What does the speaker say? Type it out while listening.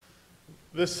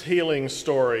This healing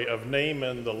story of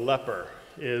Naaman the leper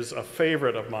is a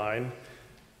favorite of mine.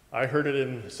 I heard it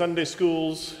in Sunday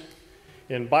schools,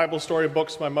 in Bible story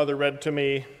books my mother read to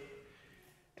me,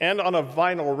 and on a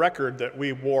vinyl record that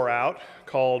we wore out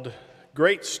called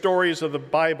Great Stories of the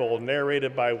Bible,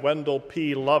 narrated by Wendell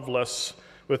P. Lovelace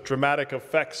with dramatic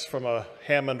effects from a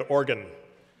Hammond organ.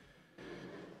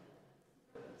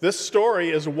 This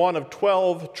story is one of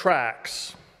 12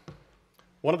 tracks.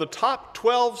 One of the top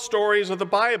 12 stories of the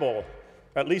Bible,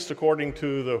 at least according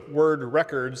to the Word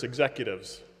Records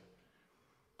executives.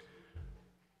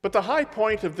 But the high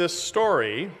point of this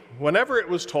story, whenever it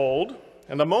was told,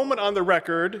 and the moment on the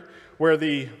record where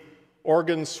the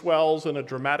organ swells in a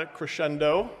dramatic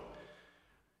crescendo,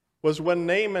 was when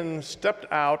Naaman stepped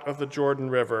out of the Jordan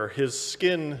River, his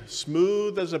skin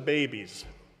smooth as a baby's,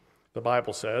 the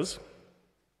Bible says.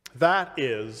 That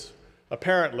is,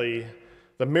 apparently,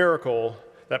 the miracle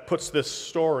that puts this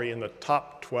story in the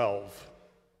top 12.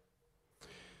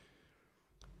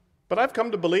 But I've come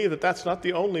to believe that that's not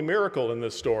the only miracle in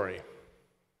this story,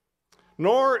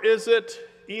 nor is it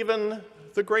even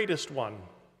the greatest one.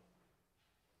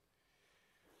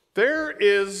 There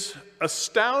is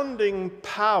astounding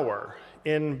power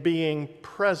in being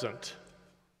present,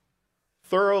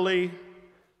 thoroughly,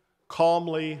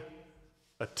 calmly,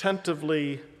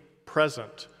 attentively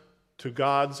present to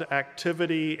God's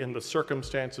activity in the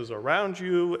circumstances around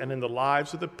you and in the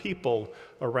lives of the people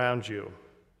around you.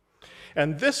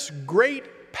 And this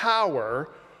great power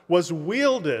was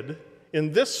wielded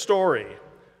in this story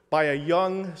by a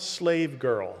young slave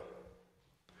girl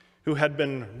who had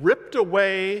been ripped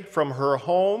away from her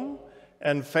home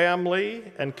and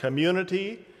family and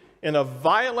community in a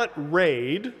violent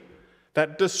raid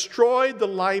that destroyed the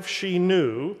life she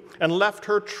knew and left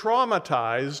her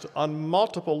traumatized on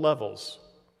multiple levels.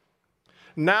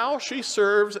 Now she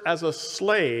serves as a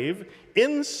slave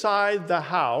inside the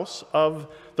house of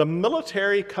the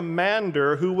military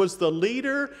commander who was the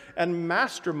leader and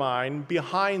mastermind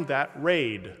behind that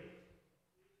raid.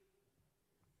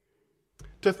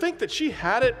 To think that she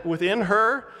had it within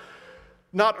her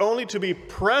not only to be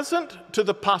present to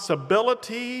the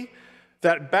possibility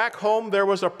that back home there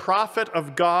was a prophet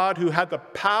of God who had the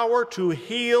power to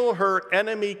heal her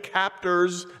enemy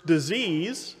captor's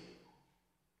disease,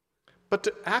 but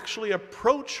to actually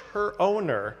approach her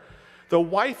owner, the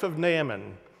wife of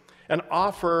Naaman, and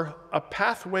offer a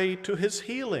pathway to his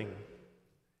healing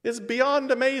is beyond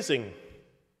amazing.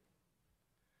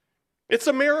 It's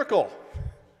a miracle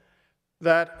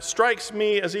that strikes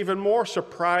me as even more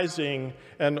surprising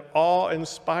and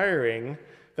awe-inspiring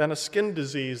than a skin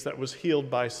disease that was healed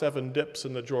by 7 dips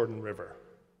in the Jordan River.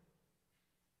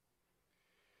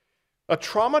 A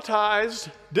traumatized,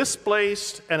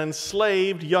 displaced, and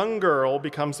enslaved young girl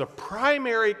becomes a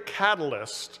primary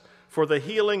catalyst for the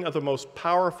healing of the most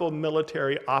powerful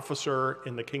military officer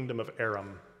in the kingdom of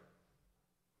Aram.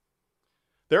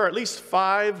 There are at least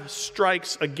 5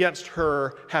 strikes against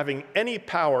her having any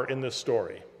power in this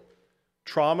story: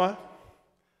 trauma,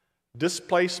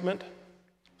 displacement,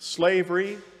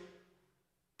 slavery,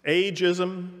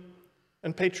 ageism,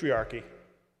 and patriarchy.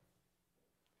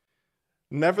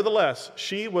 Nevertheless,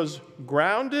 she was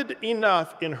grounded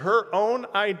enough in her own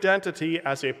identity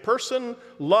as a person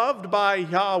loved by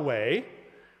Yahweh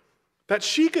that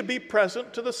she could be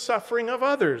present to the suffering of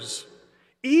others,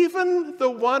 even the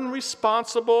one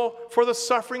responsible for the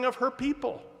suffering of her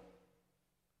people.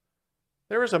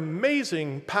 There is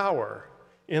amazing power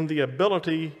in the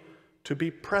ability to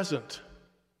be present.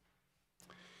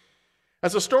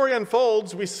 As the story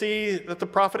unfolds, we see that the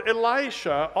prophet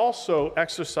Elisha also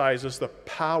exercises the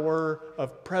power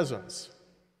of presence.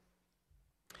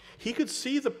 He could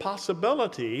see the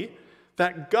possibility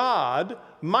that God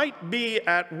might be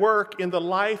at work in the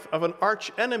life of an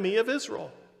archenemy of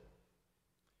Israel,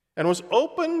 and was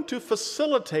open to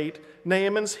facilitate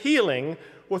Naaman's healing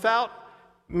without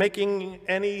making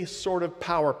any sort of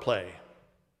power play.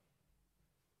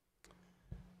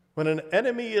 When an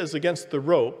enemy is against the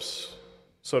ropes,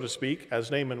 so to speak, as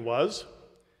Naaman was,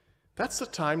 that's the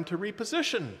time to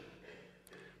reposition,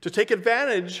 to take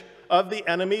advantage of the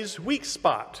enemy's weak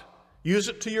spot. Use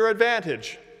it to your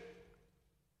advantage.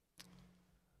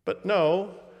 But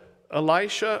no,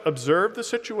 Elisha observed the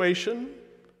situation,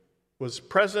 was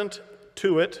present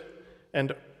to it,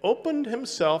 and opened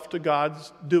himself to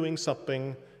God's doing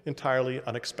something entirely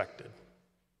unexpected.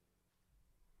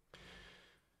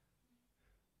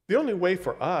 The only way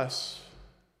for us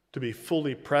to be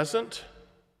fully present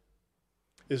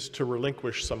is to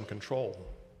relinquish some control.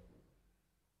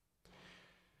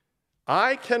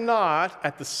 I cannot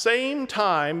at the same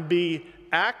time be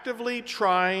actively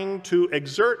trying to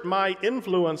exert my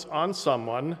influence on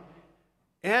someone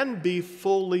and be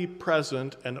fully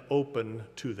present and open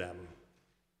to them.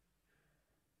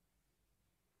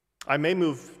 I may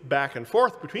move back and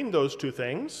forth between those two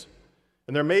things,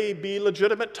 and there may be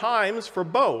legitimate times for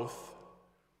both,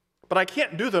 but I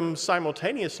can't do them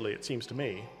simultaneously, it seems to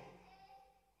me.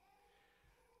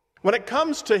 When it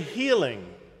comes to healing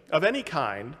of any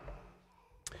kind,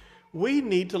 we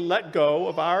need to let go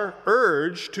of our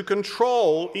urge to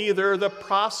control either the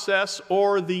process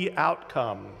or the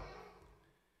outcome.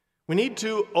 We need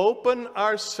to open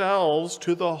ourselves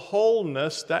to the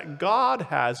wholeness that God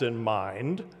has in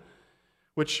mind,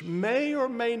 which may or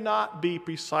may not be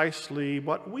precisely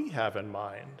what we have in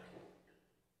mind.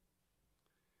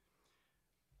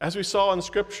 As we saw in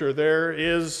Scripture, there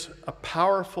is a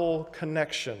powerful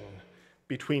connection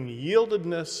between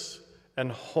yieldedness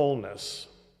and wholeness,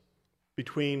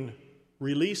 between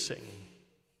releasing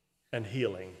and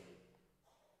healing,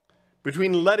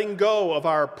 between letting go of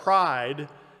our pride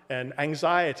and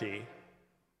anxiety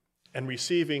and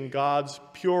receiving God's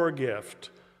pure gift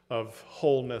of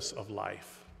wholeness of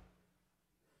life.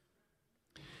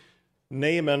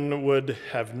 Naaman would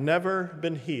have never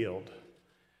been healed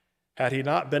had he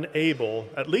not been able,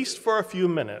 at least for a few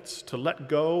minutes, to let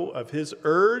go of his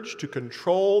urge to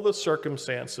control the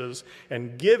circumstances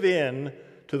and give in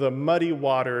to the muddy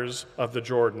waters of the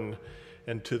Jordan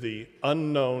and to the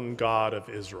unknown God of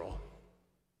Israel.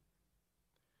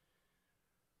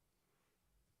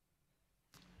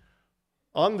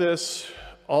 On this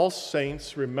All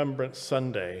Saints Remembrance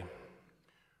Sunday,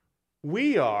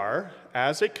 we are,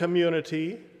 as a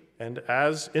community and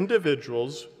as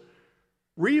individuals,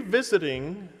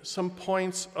 revisiting some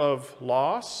points of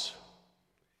loss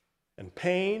and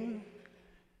pain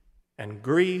and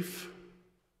grief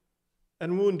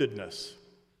and woundedness.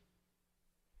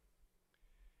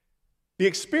 The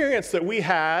experience that we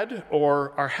had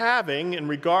or are having in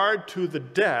regard to the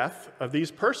death of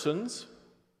these persons,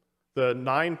 the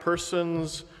 9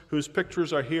 persons whose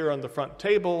pictures are here on the front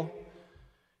table,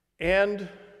 and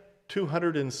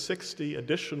 260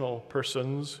 additional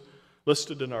persons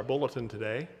listed in our bulletin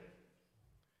today,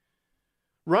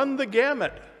 run the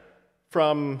gamut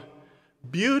from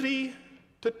beauty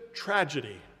to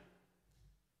tragedy,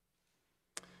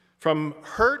 from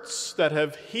hurts that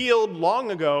have healed long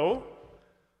ago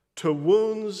to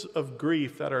wounds of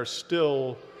grief that are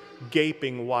still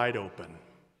gaping wide open.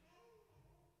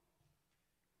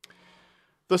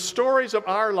 The stories of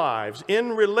our lives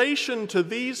in relation to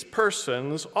these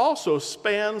persons also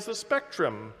spans the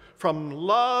spectrum from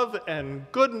love and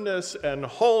goodness and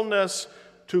wholeness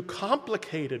to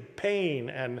complicated pain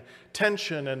and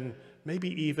tension and maybe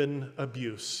even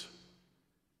abuse.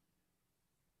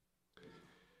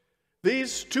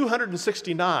 These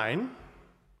 269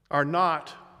 are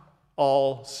not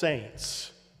all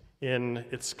saints in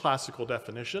its classical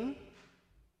definition.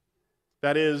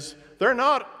 That is, they're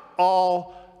not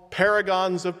all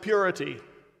paragons of purity,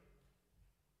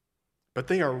 but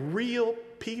they are real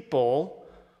people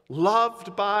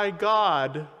loved by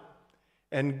God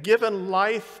and given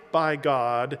life by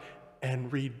God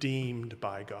and redeemed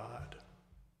by God.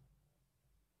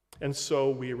 And so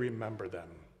we remember them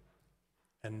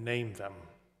and name them.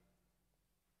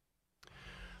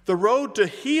 The road to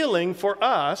healing for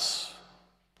us,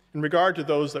 in regard to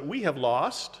those that we have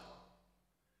lost,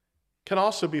 can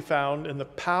also be found in the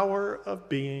power of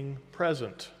being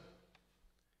present.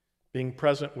 Being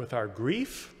present with our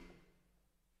grief,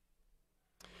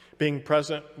 being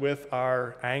present with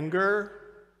our anger,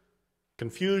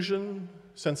 confusion,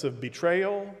 sense of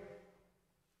betrayal,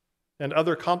 and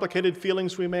other complicated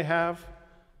feelings we may have,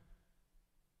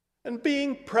 and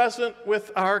being present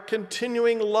with our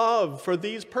continuing love for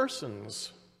these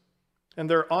persons and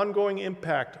their ongoing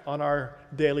impact on our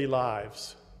daily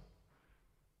lives.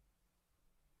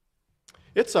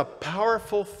 It's a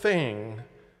powerful thing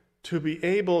to be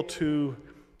able to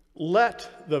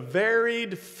let the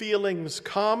varied feelings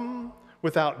come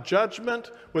without judgment,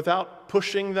 without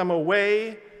pushing them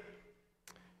away.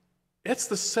 It's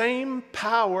the same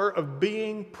power of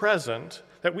being present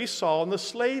that we saw in the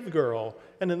slave girl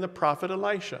and in the prophet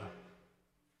Elisha.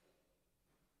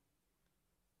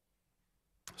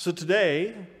 So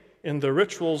today, in the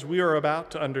rituals we are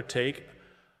about to undertake,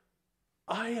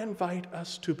 I invite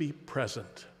us to be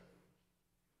present.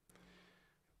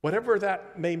 Whatever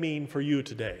that may mean for you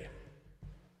today.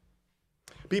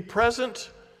 Be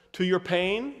present to your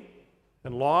pain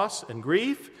and loss and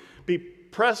grief. Be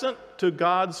present to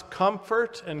God's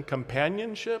comfort and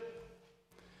companionship.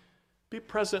 Be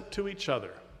present to each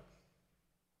other.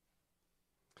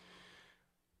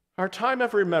 Our time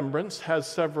of remembrance has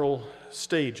several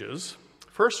stages.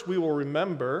 First, we will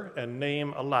remember and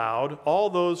name aloud all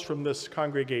those from this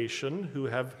congregation who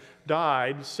have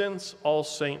died since All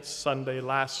Saints Sunday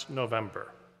last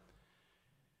November.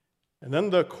 And then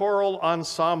the choral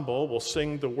ensemble will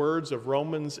sing the words of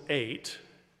Romans 8,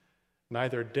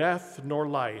 neither death nor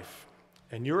life.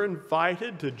 And you're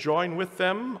invited to join with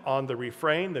them on the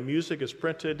refrain. The music is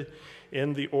printed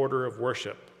in the order of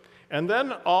worship. And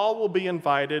then all will be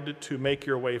invited to make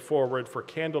your way forward for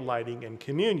candle lighting and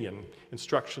communion.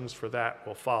 Instructions for that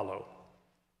will follow.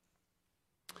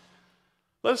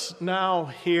 Let's now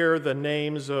hear the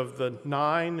names of the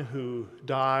 9 who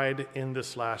died in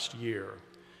this last year.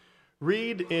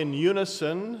 Read in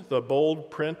unison the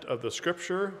bold print of the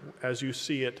scripture as you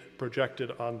see it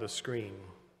projected on the screen.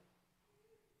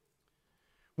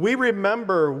 We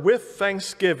remember with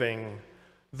thanksgiving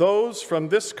those from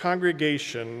this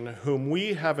congregation whom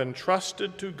we have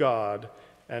entrusted to God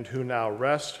and who now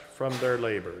rest from their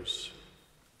labors.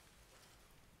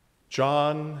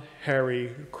 John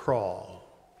Harry Crawl.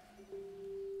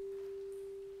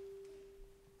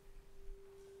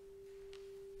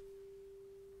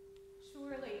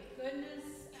 Surely goodness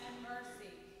and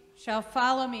mercy shall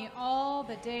follow me all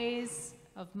the days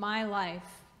of my life,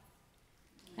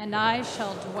 and I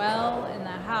shall dwell in the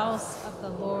house of the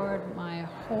Lord my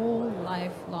whole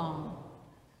life long.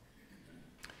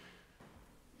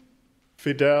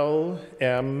 Fidel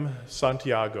M.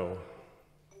 Santiago.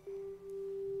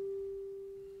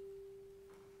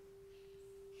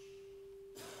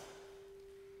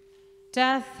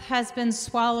 Death has been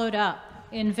swallowed up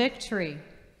in victory.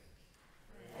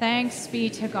 Thanks be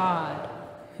to God,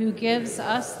 who gives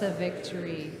us the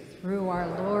victory through our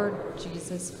Lord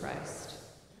Jesus Christ.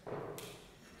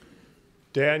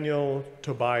 Daniel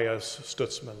Tobias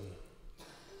Stutzman.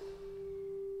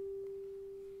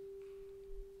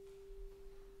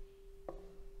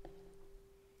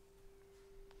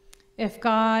 If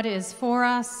God is for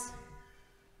us,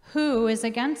 who is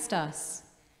against us?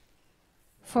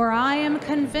 For I am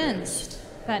convinced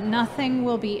that nothing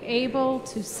will be able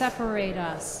to separate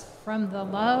us from the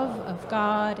love of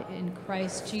God in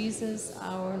Christ Jesus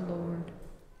our Lord.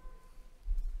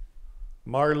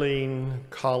 Marlene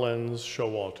Collins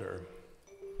Showalter.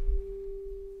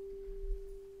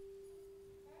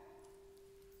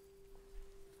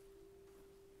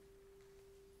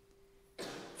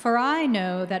 For I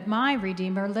know that my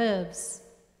Redeemer lives,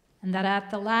 and that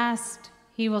at the last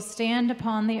he will stand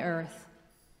upon the earth.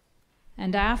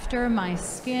 And after my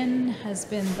skin has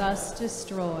been thus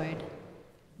destroyed,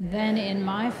 then in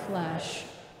my flesh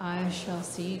I shall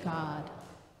see God.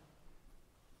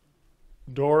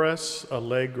 Doris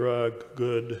Allegra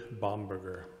Good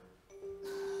Bomberger.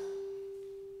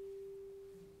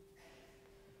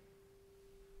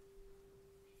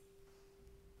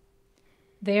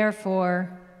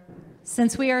 Therefore,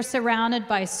 since we are surrounded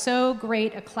by so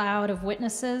great a cloud of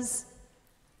witnesses,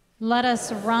 let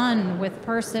us run with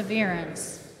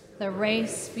perseverance the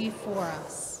race before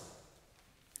us.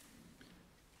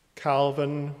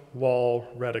 Calvin Wall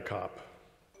Redekop.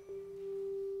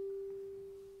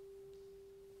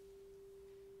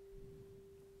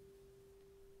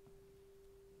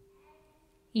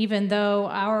 Even though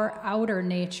our outer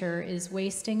nature is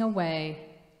wasting away,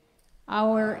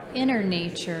 our inner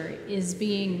nature is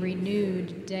being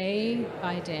renewed day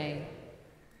by day.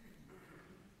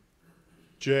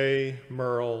 J.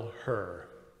 Merle Herr.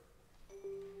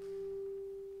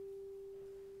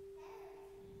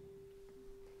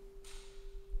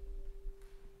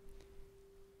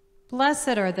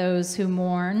 Blessed are those who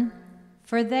mourn,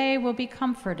 for they will be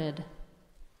comforted.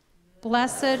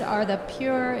 Blessed are the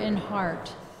pure in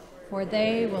heart, for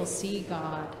they will see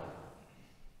God.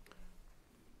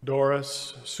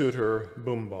 Doris Suter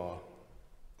Boombaugh.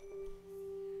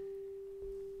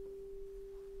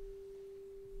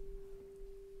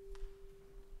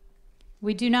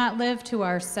 We do not live to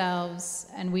ourselves,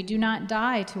 and we do not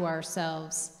die to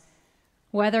ourselves.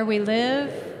 Whether we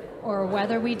live or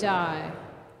whether we die,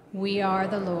 we are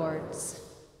the Lord's.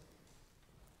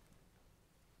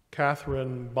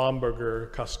 Catherine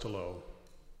Bomberger Costello.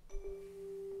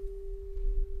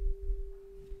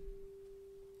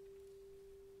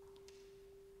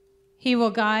 He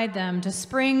will guide them to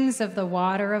springs of the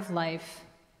water of life,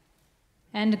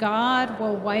 and God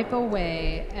will wipe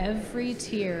away every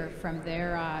tear from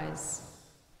their eyes.